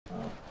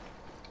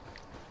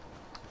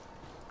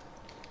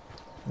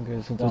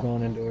Okay, since we're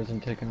going indoors, I'm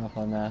taking off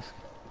my mask.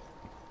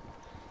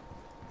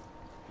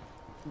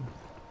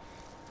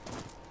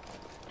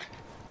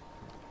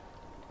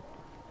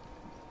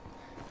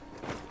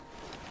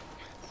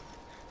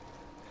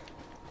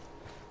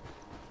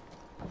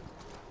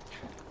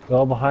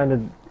 Go behind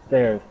the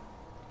stairs.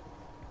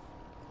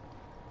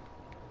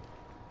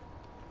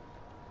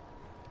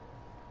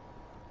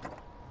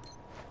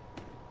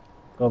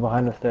 Go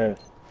behind the stairs.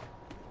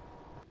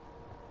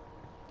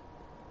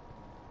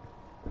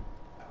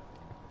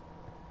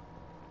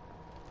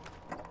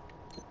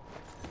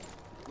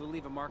 We'll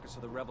leave a marker so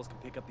the rebels can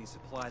pick up these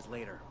supplies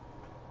later.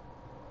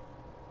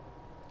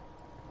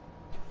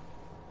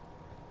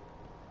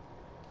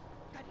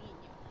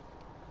 Cariño,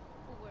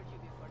 who were you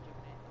before you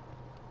met?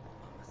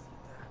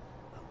 Mamacita,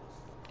 I was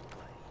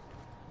like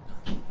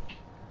nothing.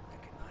 I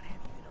could not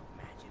have even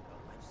imagined a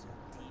life so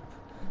deep,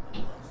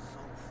 a love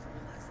so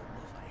full as the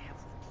love I have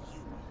with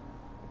you.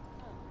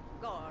 Oh,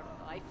 Gordo,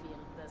 I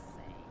feel the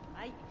same.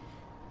 I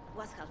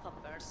was half a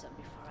person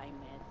before I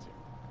met you.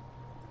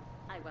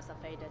 I was a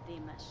faded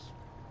image,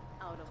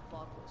 out of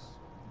focus,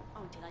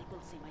 until I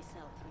could see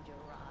myself through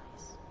your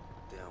eyes.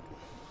 Damn.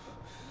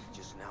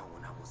 Just now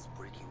when I was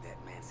breaking that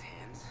man's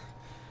hands,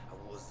 I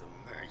was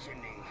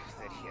imagining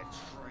that he had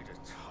tried to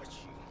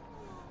touch you.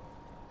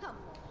 Amor,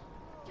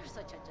 you're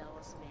such a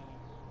jealous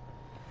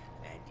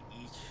man. And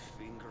each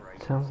finger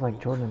I Sounds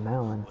like Jordan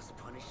Mallon. was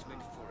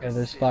punishment for Yeah, a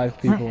there's sin 5 my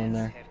people in hands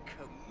there. had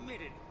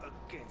committed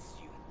against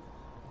you.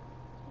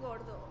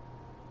 Gordo,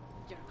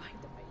 you're going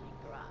to make me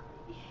cry.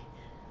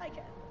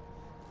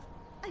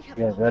 I have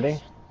You guys ready? You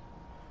know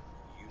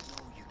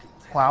you can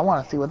tell Well, I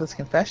want to see what this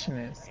confession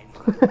is.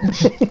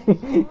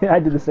 I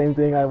did the same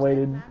thing. I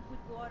waited. man with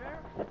water,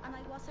 and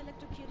I was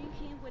electrocuting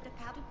him with a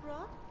cattle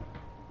prod.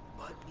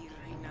 But mi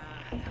reina,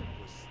 that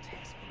was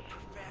textbook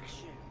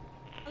perfection.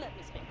 Let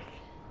me speak.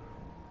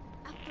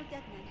 After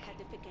that man had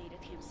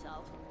defecated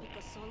himself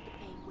because all the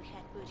pain we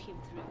had put him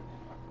through,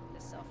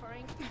 the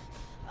suffering,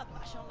 a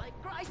passion like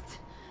Christ.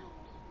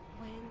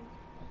 When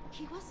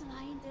he was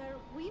lying there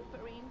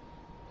whimpering,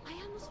 I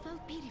almost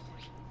felt pity for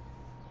him.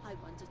 I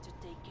wanted to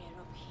take care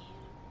of him,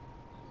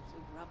 to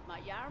wrap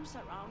my arms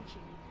around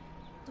him,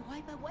 to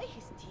wipe away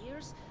his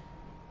tears.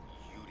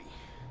 Yuri,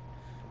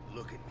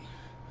 look at me.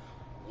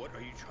 What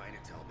are you trying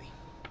to tell me?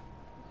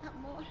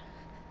 Amor,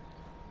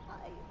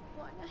 I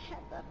wanna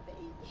have a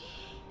baby.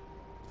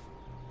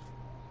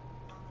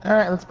 All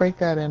right, let's break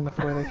that in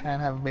before they try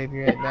and have a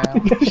baby right now.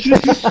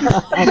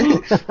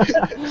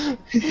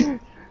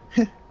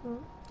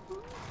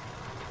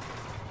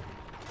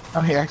 Oh,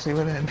 he actually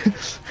went in.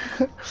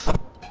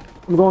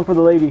 I'm going for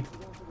the lady.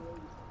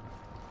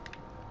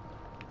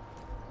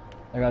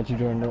 I got you,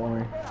 Jordan, don't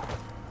worry.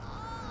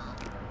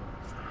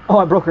 Oh,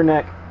 I broke her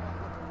neck.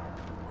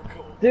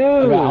 Dude,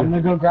 Okay, I'm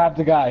gonna go grab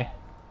the guy.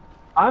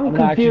 I'm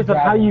gonna actually confused of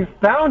grab how him. you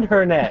found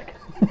her neck.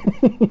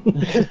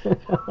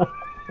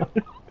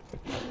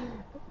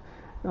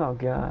 Oh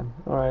god.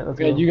 Alright, let's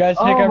Okay, go. you guys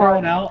take Oh,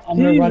 everyone out. I'm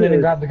gonna run in and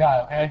Jesus. grab the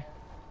guy, okay?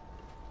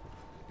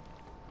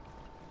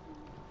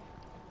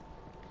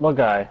 What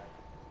guy?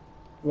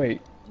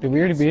 Wait, did we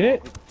already beat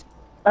it?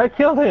 I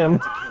killed him.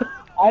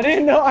 I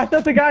didn't know. I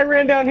thought the guy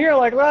ran down here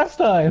like last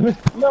time.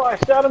 No, I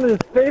shot him in his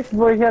face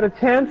before he had a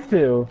chance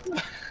to.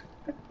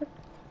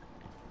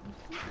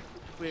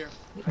 Clear.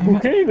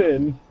 Okay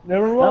then.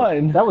 Never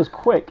mind. That was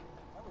quick.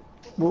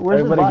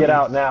 Where's Everybody get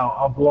out now.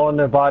 I'll blow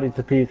their bodies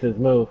to pieces.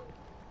 Move.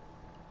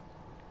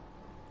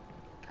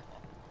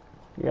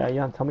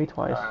 Yeah, tell me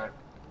twice.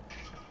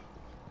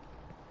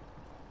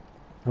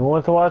 Who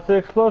wants to watch the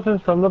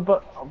explosions from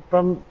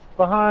from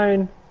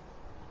behind?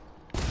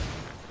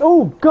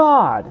 Oh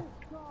God!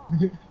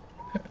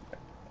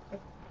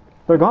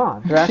 They're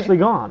gone. They're actually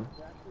gone.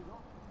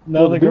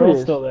 No, the girl's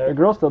is. still there. The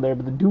girl's still there,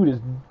 but the dude is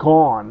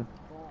gone.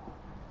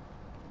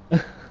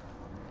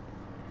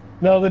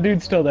 No, the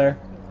dude's still there.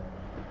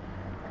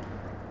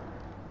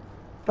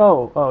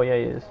 Oh, yeah,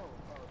 he is.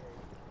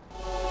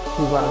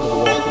 He's running to the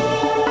wall.